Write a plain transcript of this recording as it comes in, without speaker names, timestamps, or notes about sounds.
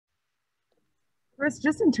Chris,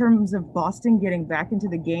 just in terms of Boston getting back into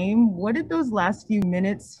the game, what did those last few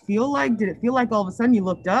minutes feel like? Did it feel like all of a sudden you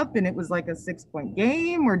looked up and it was like a 6 point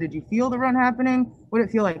game, or did you feel the run happening? What did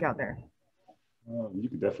it feel like out there? You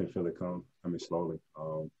can definitely feel it coming slowly.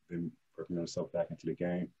 Then working himself back into the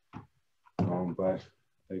game. But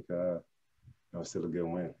I think it's still a good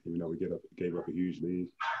win. Even though gave up a huge lead,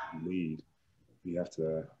 we have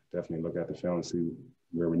to definitely look at the film and see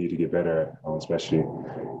where we need to get better at, especially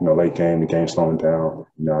late game, the game slowing down.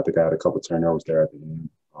 I think I had a couple turnovers there at the end.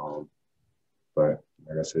 But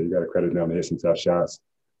like I said, you got to credit them. They hit some tough shots,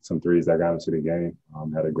 some threes that got into the game.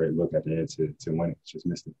 Had a great look at the end to win it. Just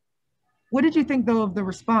missed it. What did you think, though, of the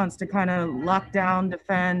response to kind of lock down,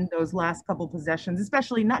 defend those last couple possessions,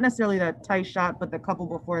 especially not necessarily that tight shot, but the couple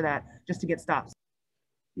before that, just to get stops?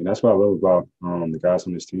 That's what I love about the guys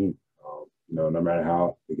on this team. No matter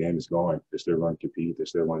how the game is going, they're still going to compete. They're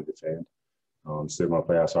still going to defend. Still going to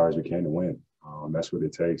play as hard as we can to win. That's what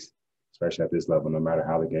it takes, especially at this level. No matter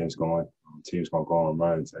how the game's going, team's going to go on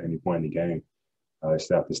runs at any point in the game. They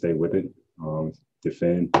still have to stay with it,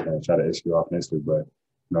 defend, and try to execute offensively. But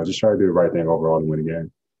just try to do the right thing overall to win the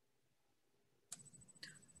game.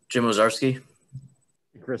 Jim Ozarski.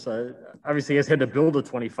 Chris, obviously, you guys had to build a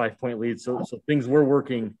 25-point lead, so things were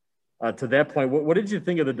working to that point. What did you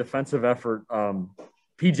think of the defensive effort?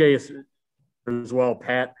 PJ as well,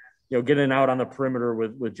 Pat, getting out on the perimeter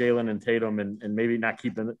with Jalen and Tatum, and maybe not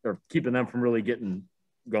keeping them from really getting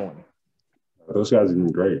going. Those guys have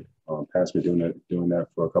been great. Pat's been doing that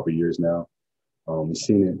for a couple of years now. We've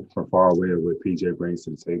seen it from far away what PJ brings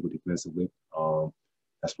to the table defensively.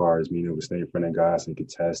 As far as being able to stay in front of guys and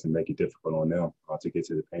contest and make it difficult on them to get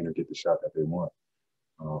to the paint or get the shot that they want.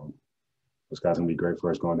 Those guys are going to be great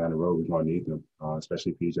for us going down the road. We're going to need them,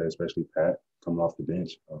 especially PJ, especially Pat coming off the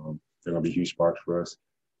bench. They're going to be huge sparks for us.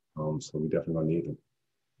 So we definitely going to need them.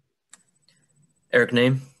 Eric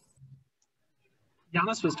Name.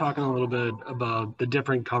 Giannis was talking a little bit about the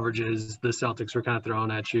different coverages the Celtics were kind of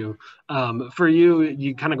throwing at you. For you,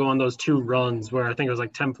 you kind of go on those two runs where I think it was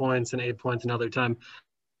like 10 points and 8 points another time.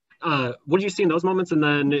 What do you see in those moments, and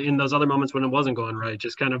then in those other moments when it wasn't going right?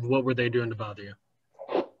 Just kind of what were they doing to bother you?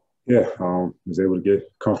 Yeah, was able to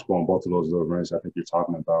get comfortable on both of those little runs I think you're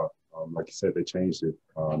talking about. Like you said, they changed it,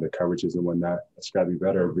 the coverages and whatnot. It's got to be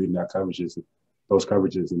better at reading those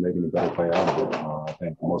coverages and making a better play out of it. I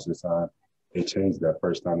think most of the time they changed that.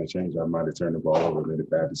 First time they changed, I might have turned the ball over, made a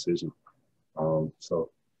bad decision.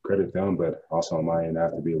 So credit them, but also on my end, I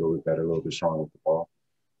have to be a little bit better, a little bit stronger with the ball.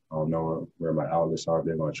 Knowing where my outlets are, if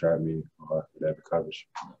they're going to trap me, they have the coverage.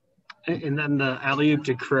 And then the alley-oop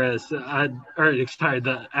to Khris,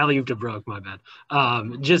 the alley-oop to Brooke, my bad.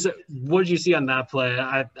 Just what did you see on that play?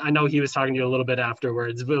 I know he was talking to you a little bit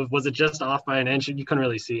afterwards, but was it just off by an inch? You couldn't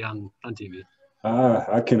really see on TV.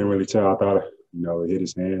 I couldn't really tell. I thought, it hit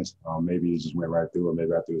his hands. Maybe he just went right through it.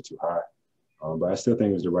 Maybe I threw it too high. But I still think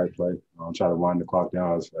it was the right play. Try to wind the clock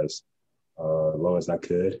down as low as I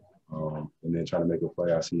could. And then try to make a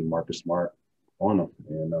play. I see Marcus Smart on him.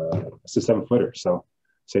 And it's a 7-footer. So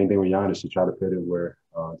same thing with Giannis. You try to put it to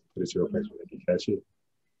a place where they can catch it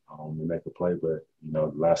and make a play. But,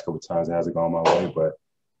 the last couple of times it hasn't gone my way. But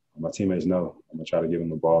my teammates know I'm going to try to give them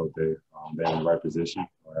the ball if they're in the right position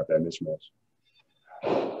or have that mismatch.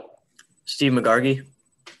 Steve McGargy.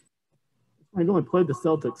 I've only played the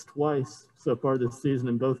Celtics twice so far this season,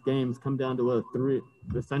 in both games come down to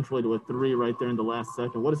essentially to a three right there in the last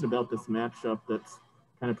second. What is it about this matchup that's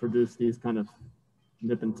kind of produced these kind of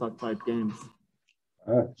nip and tuck type games?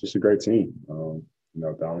 Just a great team.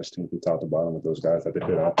 The honest team from top to bottom with those guys that they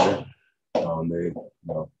put out there. They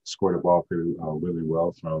score the ball really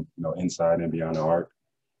well from inside and beyond the arc.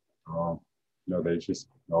 They just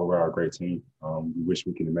overall a great team. We wish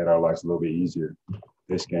we could have made our lives a little bit easier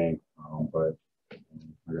this game, but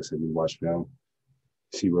like I said, we watch film,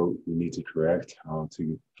 see what we need to correct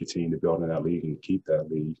to continue to build in that lead and keep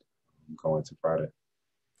that lead going to Friday.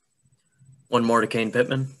 One more to Kane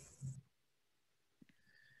Pittman.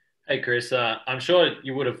 Hey, Chris, I'm sure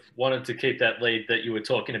you would have wanted to keep that lead that you were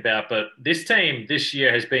talking about, but this team this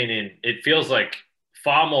year has been in, it feels like,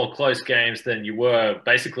 far more close games than you were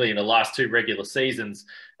basically in the last two regular seasons.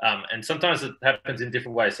 And sometimes it happens in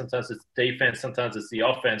different ways. Sometimes it's defense, sometimes it's the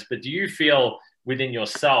offense. But do you feel within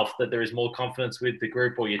yourself that there is more confidence with the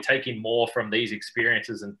group, or you're taking more from these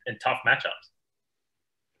experiences and tough matchups?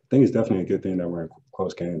 I think it's definitely a good thing that we're in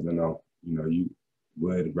close games. You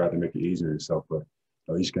would rather make it easier on yourself, but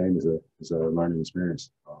each game is a learning experience.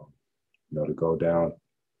 To go down,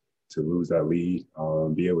 to lose that lead,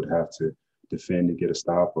 be able to have to defend to get a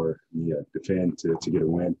stop, or defend to get a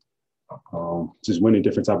win. Just winning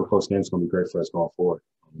different type of close games is going to be great for us going forward.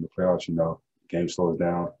 In the playoffs, game slows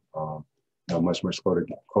down. Much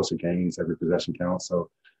closer games. Every possession counts. So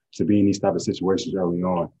to be in these type of situations early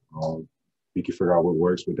on, we can figure out what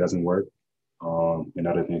works, what doesn't work, and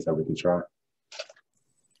other things that we can try.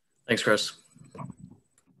 Thanks, Khris.